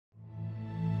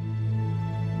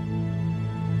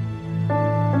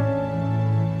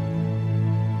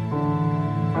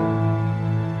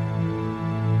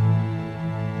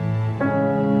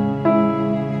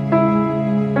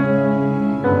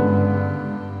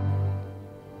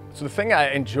So the thing I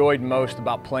enjoyed most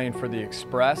about playing for the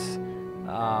Express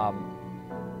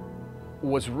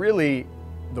was really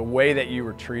the way that you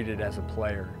were treated as a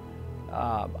player.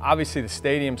 Obviously the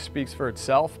stadium speaks for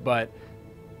itself, but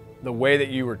the way that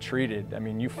you were treated, I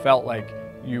mean, you felt like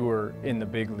you were in the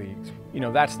big leagues. You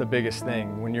know, that's the biggest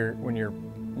thing. When you're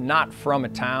not from a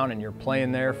town and you're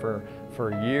playing there for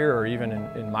a year, or even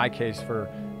in my case for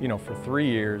 3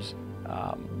 years,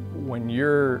 when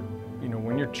you're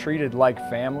treated like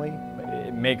family,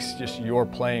 it makes just your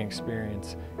playing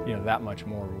experience that much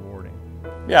more rewarding.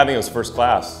 Yeah, I think it was first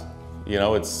class.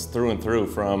 It's through and through,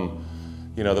 from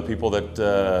the people that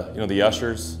the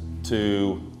ushers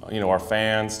to our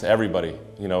fans, to everybody.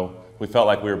 We felt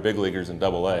like we were big leaguers in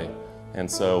AA, and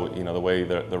so the way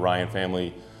the Ryan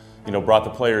family brought the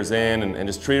players in and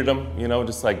just treated them,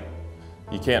 just like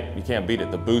you can't beat it.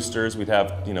 The boosters, we'd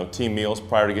have team meals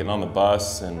prior to getting on the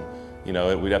bus, and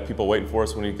we'd have people waiting for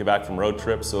us when we get back from road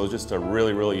trips. So it was just a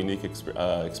really, really unique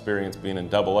experience being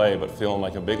in AA, but feeling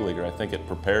like a big leaguer. I think it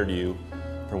prepared you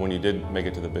for when you did make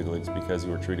it to the big leagues, because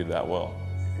you were treated that well.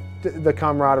 The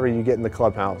camaraderie you get in the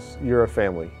clubhouse, you're a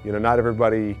family. Not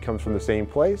everybody comes from the same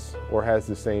place or has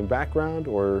the same background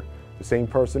or the same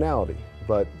personality,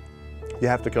 but you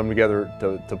have to come together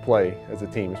to play as a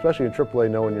team, especially in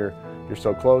AAA, knowing you're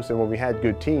so close. And when we had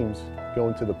good teams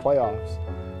going to the playoffs,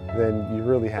 then you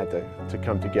really had to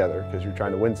come together because you're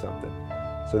trying to win something.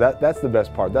 So that's the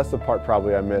best part. That's the part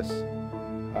probably I miss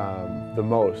the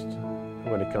most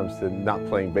when it comes to not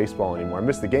playing baseball anymore. I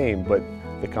miss the game, but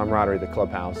the camaraderie, the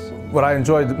clubhouse. What I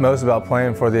enjoyed most about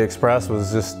playing for the Express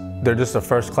was they're just a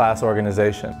first-class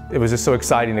organization. It was just so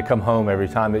exciting to come home every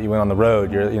time that you went on the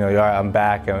road. I'm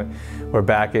back, and we're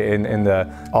back in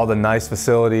all the nice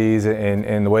facilities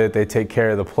and the way that they take care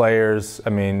of the players.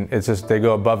 I mean, it's just, they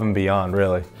go above and beyond,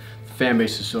 really. The fan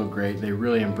base is so great. They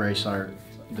really embrace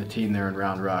the team there in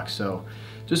Round Rock. So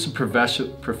just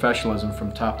the professionalism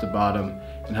from top to bottom,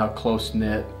 and how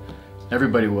close-knit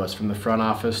everybody was, from the front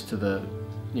office to the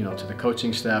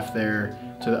coaching staff there,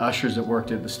 to the ushers that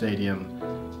worked at the stadium,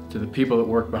 to the people that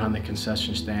work behind the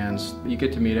concession stands. You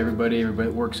get to meet everybody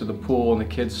that works at the pool and the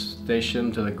kids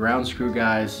station, to the grounds crew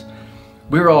guys.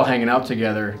 We were all hanging out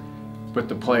together with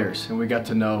the players, and we got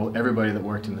to know everybody that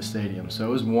worked in the stadium. So it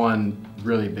was one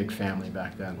really big family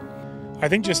back then. I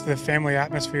think just the family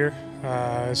atmosphere,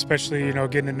 especially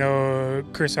getting to know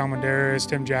Chris Almendarez,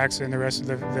 Tim Jackson, the rest of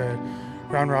the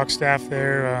Round Rock staff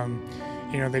there.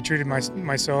 They treated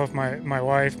myself, my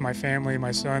wife, my family,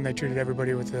 my son. They treated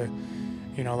everybody with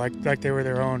like they were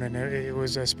their own, and it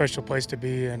was a special place to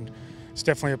be. And it's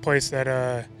definitely a place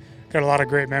that got a lot of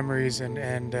great memories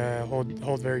and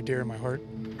hold very dear in my heart.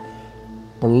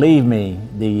 Believe me,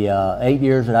 the 8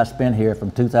 years that I spent here from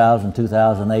 2000 to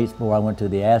 2008 before I went to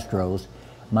the Astros,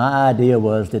 my idea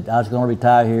was that I was going to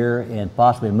retire here and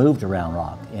possibly move to Round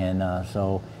Rock. And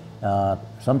so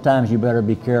sometimes you better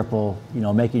be careful,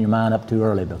 making your mind up too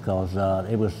early, because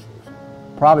it was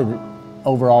probably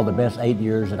overall the best 8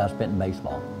 years that I spent in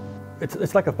baseball.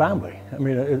 It's like a family. I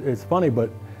mean, it's funny, but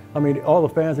I mean, all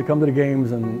the fans that come to the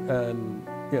games, and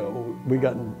we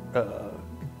got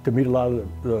to meet a lot of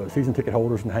the season ticket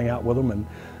holders and hang out with them, and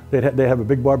they have a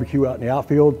big barbecue out in the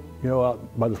outfield, out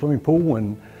by the swimming pool,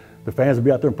 and the fans would be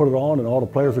out there and put it on, and all the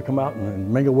players would come out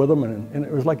and mingle with them, and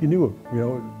it was like you knew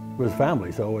it was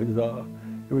family. So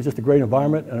it was just a great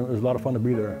environment, and it was a lot of fun to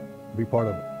be there, be part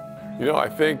of it. I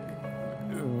think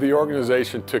the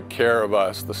organization took care of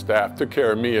us, the staff took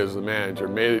care of me as the manager,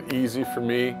 made it easy for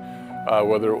me,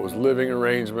 whether it was living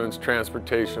arrangements,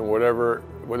 transportation,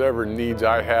 whatever needs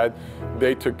I had,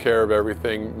 they took care of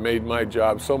everything, made my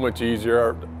job so much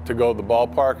easier to go to the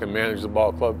ballpark and manage the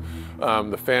ball club.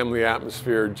 The family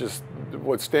atmosphere, just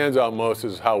what stands out most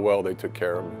is how well they took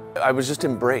care of me. I was just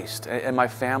embraced, and my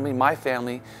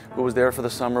family who was there for the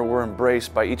summer, were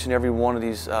embraced by each and every one of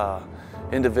these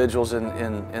individuals in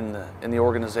the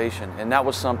organization, and that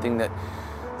was something that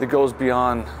goes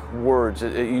beyond words.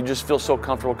 You just feel so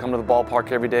comfortable coming to the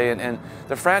ballpark every day, and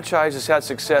the franchise has had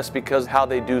success because of how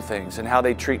they do things and how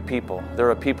they treat people.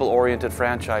 They're a people-oriented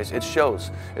franchise. It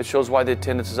shows. It shows why the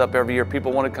attendance is up every year.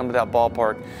 People want to come to that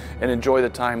ballpark and enjoy the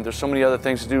time. There's so many other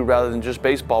things to do rather than just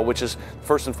baseball, which is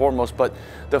first and foremost, but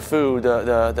the food,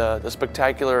 the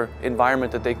spectacular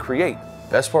environment that they create.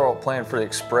 Best part of playing for the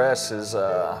Express is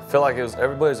I feel like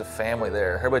everybody was a family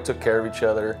there. Everybody took care of each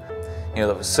other.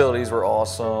 The facilities were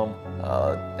awesome,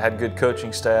 had good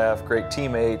coaching staff, great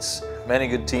teammates, many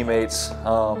good teammates.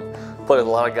 Played with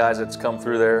a lot of guys that's come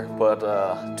through there, but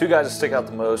two guys that stick out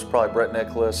the most, probably Brett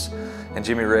Nicholas and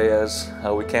Jimmy Reyes.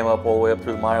 We came up all the way up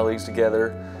through the minor leagues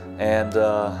together, and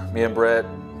me and Brett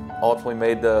ultimately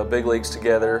made the big leagues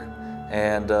together,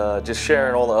 and just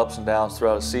sharing all the ups and downs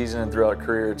throughout a season and throughout a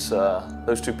career, it's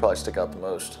those two probably stick out the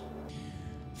most.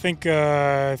 I think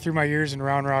through my years in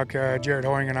Round Rock, Jared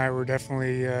Hoying and I were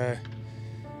definitely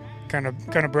kind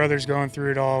of brothers going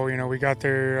through it all. You know, we got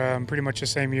there pretty much the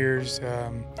same years.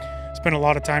 Spent a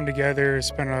lot of time together.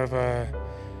 Spent a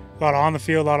lot of on the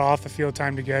field, a lot of off the field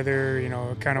time together. You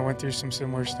know, kind of went through some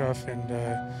similar stuff.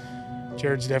 And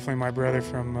Jared's definitely my brother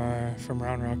from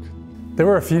Round Rock. There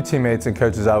were a few teammates and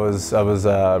coaches I was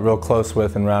real close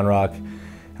with in Round Rock.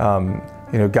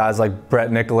 You know, guys like Brett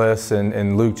Nicholas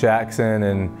and Luke Jackson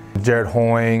and Jared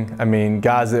Hoying. I mean,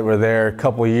 guys that were there a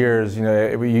couple of years. You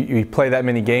know, you play that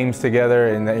many games together,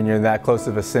 and you're in that close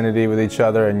of vicinity with each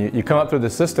other, and you come up through the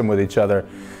system with each other.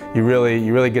 You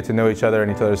really get to know each other and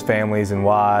each other's families and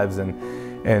wives, and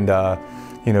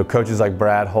you know, coaches like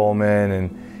Brad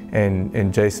Holman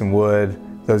and Jason Wood.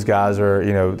 Those guys are,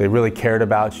 you know, they really cared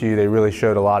about you. They really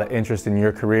showed a lot of interest in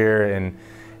your career,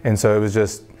 and so it's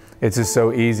just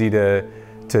so easy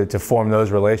to form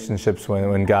those relationships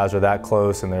when guys are that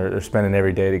close and they're spending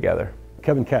every day together.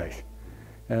 Kevin Cash,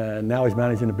 and now he's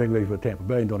managing the big leagues with Tampa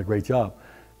Bay and doing a great job.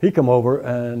 He come over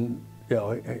and, you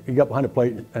know, he got behind the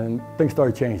plate and things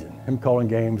started changing. Him calling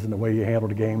games and the way he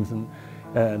handled the games,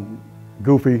 and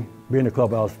goofy, being in the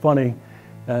clubhouse, funny.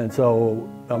 And so,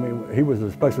 I mean, he was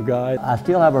a special guy. I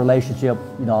still have a relationship,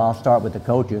 you know, I'll start with the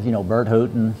coaches, you know, Bert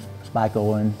Hooten, Spike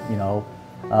Owen, you know,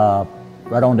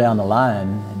 right on down the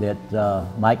line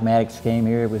that Mike Maddox came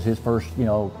here. It was his first, you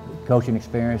know, coaching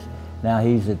experience. Now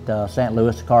he's at St.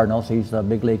 Louis Cardinals. He's a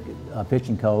big league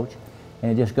pitching coach.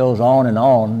 And it just goes on and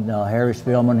on. Harry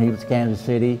Spillman, he was Kansas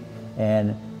City,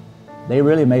 and they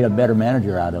really made a better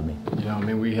manager out of me. You know, I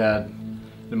mean, we had,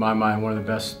 in my mind, one of the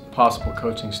best possible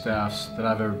coaching staffs that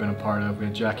I've ever been a part of. We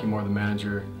had Jackie Moore, the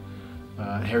manager.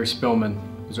 Harry Spillman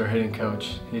was our hitting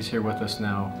coach. He's here with us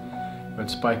now. We had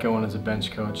Spike Owen as a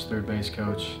bench coach, third base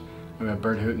coach. And we had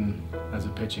Bert Hooten as a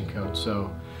pitching coach.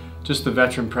 So just the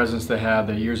veteran presence they had,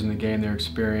 their years in the game, their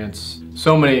experience.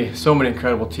 So many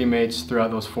incredible teammates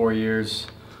throughout those 4 years.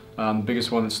 The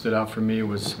biggest one that stood out for me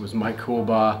was Mike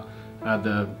Coolbaugh. I had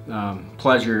the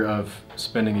pleasure of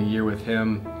spending a year with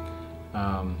him.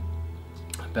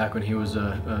 Back when he was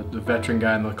the veteran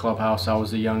guy in the clubhouse, I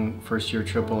was a young first-year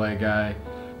AAA guy.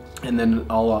 And then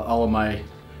all of my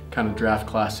kind of draft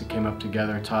class that came up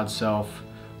together, Todd Self,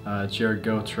 Jared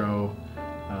Gautreaux,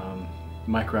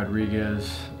 Mike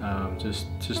Rodriguez,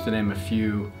 just to name a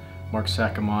few, Mark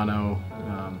Sacamano.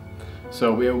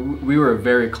 So we were a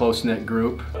very close-knit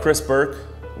group. Chris Burke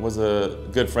was a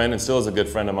good friend and still is a good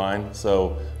friend of mine.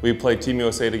 So we played Team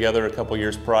USA together a couple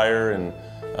years prior, and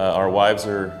our wives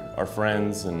are our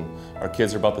friends and our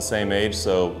kids are about the same age.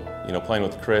 So, you know, playing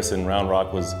with Chris in Round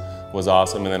Rock was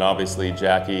awesome. And then obviously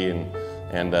Jackie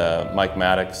and Mike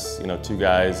Maddox, you know, two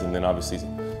guys, and then obviously,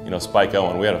 you know, Spike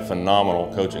Owen. We had a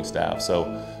phenomenal coaching staff. So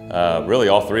really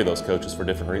all three of those coaches for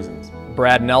different reasons.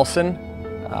 Brad Nelson,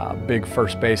 big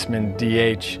first baseman,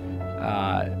 DH,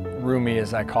 roomie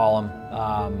as I call him.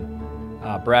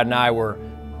 Brad and I were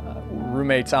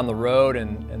roommates on the road,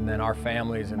 and then our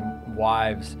families and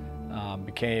wives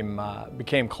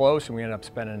became close, and we ended up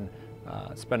spending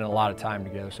a lot of time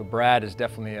together. So Brad is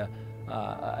definitely a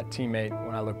teammate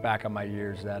when I look back on my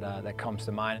years that comes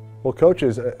to mind. Well,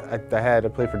 coaches, I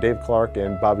played for Dave Clark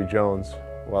and Bobby Jones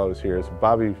while I was here. So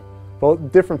Bobby,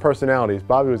 both different personalities.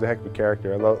 Bobby was a heck of a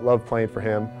character. I loved playing for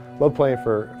him. Loved playing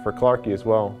for Clarkie as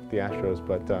well, the Astros.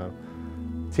 But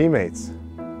teammates,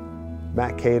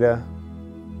 Matt Cada,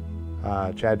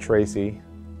 Chad Tracy,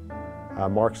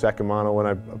 Mark Sacamano when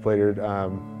I played here,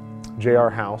 J.R.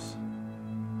 House,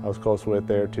 I was close with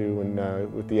there too,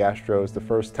 and with the Astros the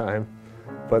first time.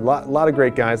 But a lot of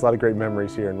great guys, a lot of great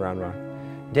memories here in Round Rock.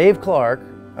 Dave Clark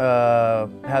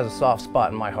has a soft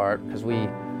spot in my heart because we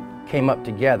came up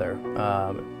together.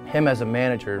 Him as a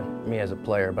manager, me as a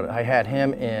player, but I had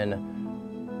him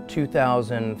in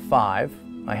 2005.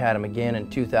 I had him again in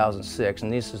 2006,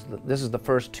 and this is the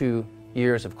first 2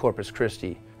 years of Corpus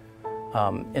Christi.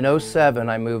 In 07,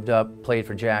 I moved up, played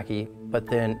for Jackie, but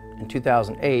then in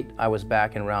 2008, I was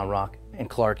back in Round Rock, and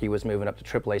Clarkie was moving up to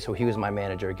AAA, so he was my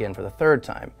manager again for the third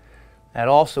time. That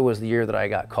also was the year that I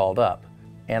got called up,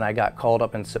 and I got called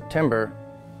up in September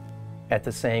at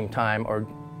the same time, or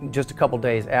just a couple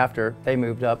days after, they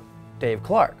moved up Dave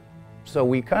Clark. So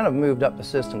we kind of moved up the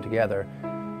system together.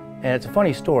 And it's a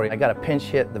funny story. I got a pinch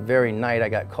hit the very night I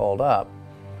got called up.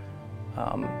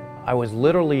 I was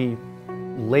literally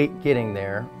late getting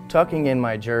there, tucking in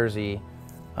my jersey,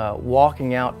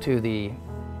 walking out to the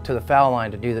foul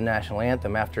line to do the national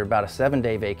anthem after about a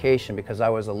 7-day vacation because I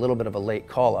was a little bit of a late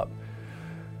call-up.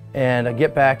 And I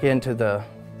get back into the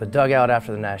the dugout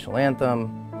after the national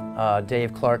anthem.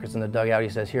 Dave Clark is in the dugout. He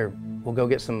says, "Here, we'll go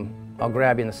get some, I'll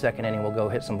grab you in the second inning, we'll go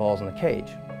hit some balls in the cage."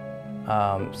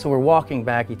 So we're walking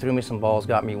back, he threw me some balls,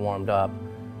 got me warmed up.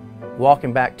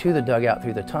 Walking back to the dugout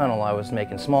through the tunnel, I was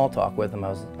making small talk with him. I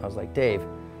was like, "Dave,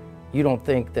 you don't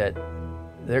think that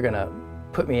they're gonna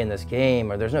put me in this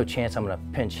game, or there's no chance I'm gonna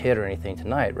pinch hit or anything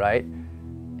tonight, right?"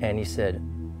 And he said,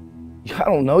 "I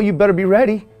don't know, you better be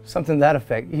ready." Something to that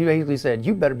effect. He basically said,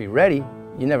 "You better be ready,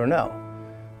 you never know."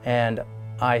 And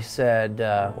I said,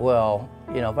 well,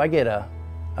 you know, if I get a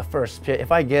first pitch,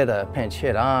 if I get a pinch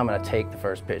hit, I'm gonna take the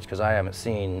first pitch because I haven't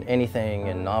seen anything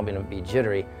and I'm gonna be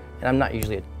jittery. And I'm not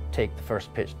usually a take the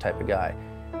first pitch type of guy.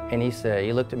 And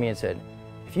he looked at me and said,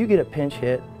 "If you get a pinch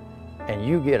hit and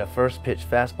you get a first pitch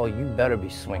fastball, you better be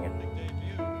swinging."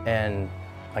 And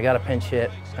I got a pinch hit,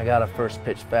 I got a first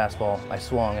pitch fastball, I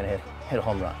swung and hit a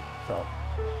home run. So,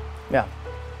 yeah,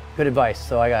 good advice.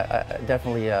 So I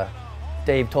definitely,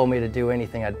 Dave told me to do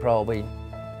anything, I'd probably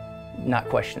not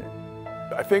question it.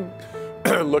 I think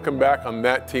looking back on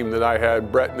that team that I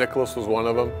had, Brett Nicholas was one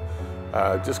of them,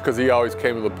 just because he always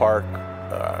came to the park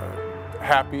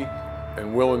happy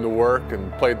and willing to work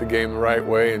and played the game the right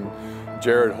way. And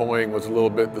Jared Hoying was a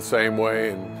little bit the same way.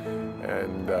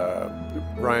 And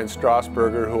Ryan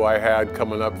Strasburger, who I had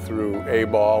coming up through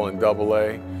A-ball and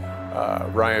AA,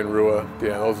 Ryan Rua,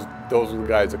 yeah, those are the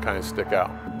guys that kind of stick out.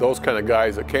 Those kind of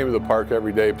guys that came to the park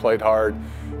every day, played hard.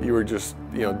 You were just,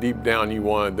 you know, deep down you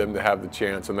wanted them to have the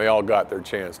chance, and they all got their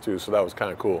chance too, so that was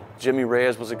kind of cool. Jimmy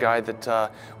Reyes was a guy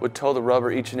that would toe the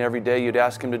rubber each and every day. You'd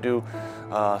ask him to do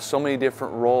so many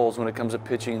different roles when it comes to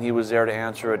pitching, and he was there to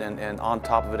answer it and on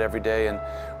top of it every day. And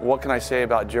what can I say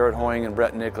about Jared Hoying and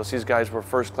Brett Nicholas? These guys were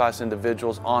first-class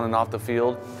individuals on and off the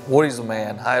field. Woody's the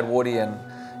man. I had Woody in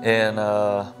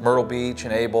Myrtle Beach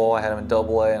and A-ball. I had him in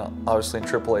AA and obviously in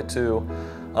AAA too.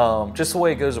 Just the way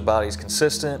he goes about it, he's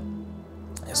consistent.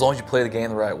 As long as you play the game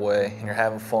the right way and you're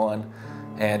having fun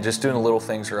and just doing the little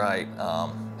things right,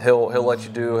 he'll let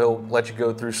you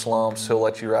go through slumps. He'll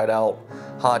let you ride out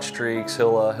hot streaks.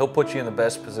 He'll put you in the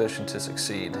best position to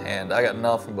succeed. And I got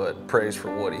nothing but praise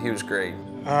for Woody. He was great.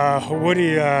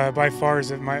 Woody by far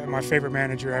is my favorite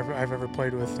manager I've ever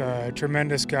played with. A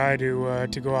tremendous guy to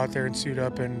go out there and suit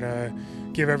up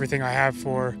and give everything I have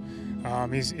for.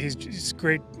 He's just a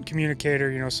great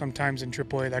communicator. You know, sometimes in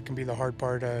AAA that can be the hard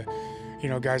part. You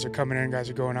know, guys are coming in,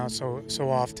 guys are going out so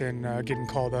often, getting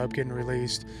called up, getting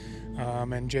released.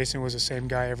 And Jason was the same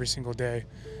guy every single day.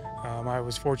 I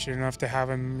was fortunate enough to have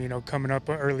him, you know, coming up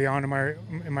early on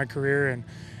in my career, and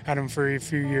had him for a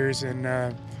few years in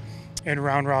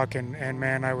Round Rock. And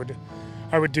man, I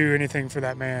would do anything for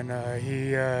that man.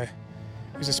 He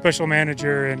was a special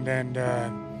manager, and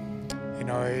you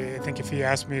know, I think if he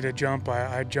asked me to jump,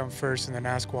 I'd jump first and then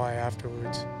ask why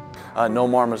afterwards.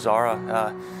 Nomar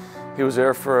Mazara. He was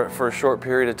there for a short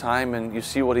period of time, and you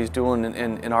see what he's doing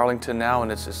in Arlington now,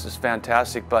 and it's just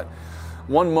fantastic. But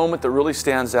one moment that really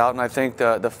stands out, and I think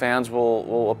the fans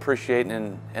will appreciate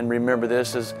and remember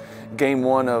this, is Game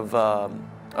 1 of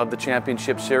the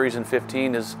championship series in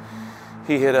 15. Is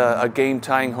he hit a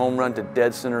game-tying home run to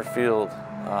dead center field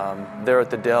there at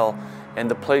the Dell, and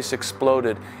the place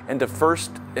exploded. And to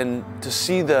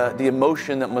see the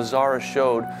emotion that Mazara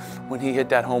showed when he hit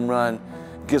that home run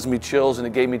gives me chills, and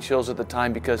it gave me chills at the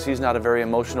time because he's not a very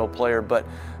emotional player, but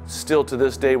still to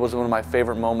this day was one of my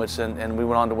favorite moments, and we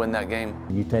went on to win that game.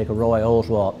 You take a Roy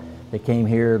Oswalt that came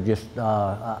here just,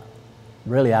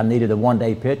 really I needed a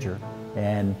one-day pitcher,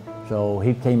 and so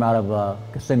he came out of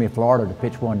Kissimmee, Florida to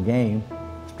pitch one game,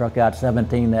 struck out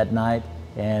 17 that night,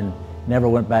 and never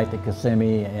went back to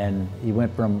Kissimmee, and he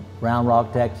went from Round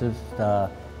Rock, Texas to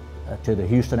the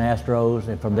Houston Astros,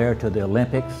 and from there to the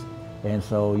Olympics. And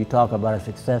so you talk about a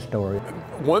success story.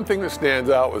 One thing that stands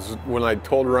out was when I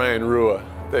told Ryan Rua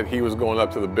that he was going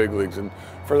up to the big leagues. And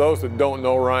for those that don't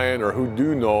know Ryan or who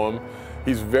do know him,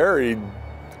 he's very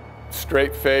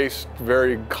straight-faced,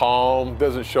 very calm,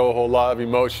 doesn't show a whole lot of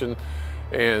emotion.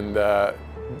 And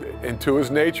to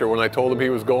his nature, when I told him he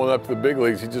was going up to the big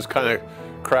leagues, he just kind of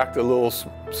cracked a little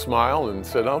smile and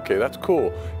said, "Okay, that's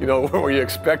cool." You know, where you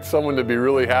expect someone to be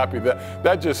really happy,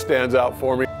 that just stands out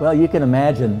for me. Well, you can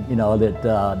imagine, you know, that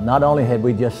not only had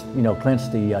we just, you know,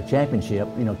 clinched the championship,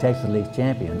 you know, Texas League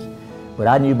champions, but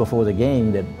I knew before the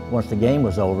game that once the game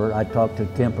was over, I talked to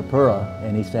Tim Purpura,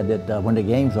 and he said that when the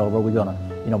game's over, we're going to,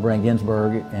 you know, bring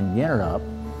Ginsberg and Yenner up,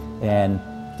 and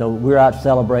so we're out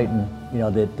celebrating, you know,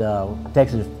 that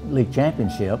Texas League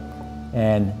championship.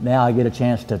 And now I get a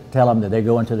chance to tell them that they're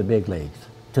going to the big leagues,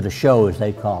 to the show as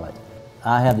they call it.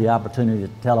 I have the opportunity to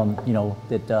tell them, you know,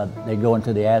 that they're going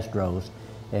to the Astros.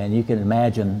 And you can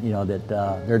imagine, you know, that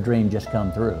their dream just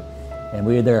come through. And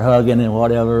we were there hugging and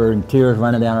whatever, and tears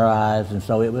running down our eyes. And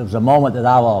so it was a moment that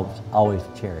I'll always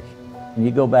cherish. And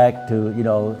you go back to, you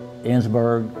know,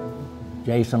 Ensberg,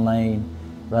 Jason Lane,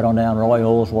 right on down Roy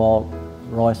Oswalt,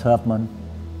 Royce Huffman,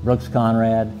 Brooks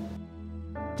Conrad.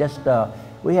 Just,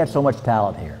 we had so much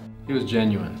talent here. He was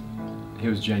genuine. He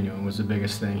was genuine was the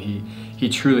biggest thing. He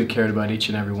truly cared about each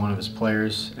and every one of his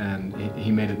players, and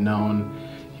he made it known.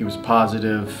 He was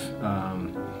positive.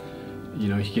 You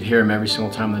know, you could hear him every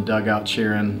single time in the dugout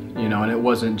cheering, you know, and it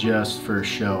wasn't just for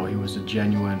show. He was a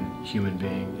genuine human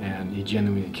being, and he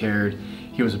genuinely cared.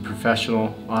 He was a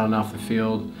professional on and off the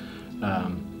field.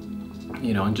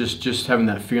 You know, and just having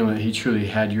that feeling that he truly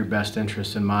had your best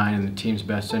interest in mind and the team's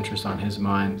best interest on his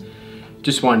mind,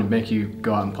 just wanted to make you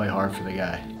go out and play hard for the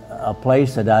guy. A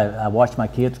place that I watched my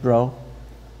kids grow.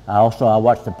 I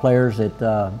watched the players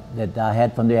that I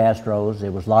had from the Astros.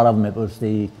 It was a lot of them. It was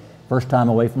the first time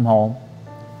away from home,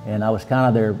 and I was kind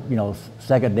of their, you know,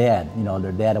 second dad. You know,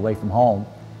 their dad away from home,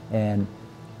 and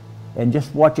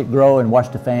just watch it grow and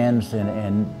watch the fans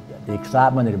and the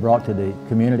excitement that it brought to the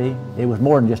community. It was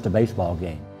more than just a baseball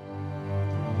game.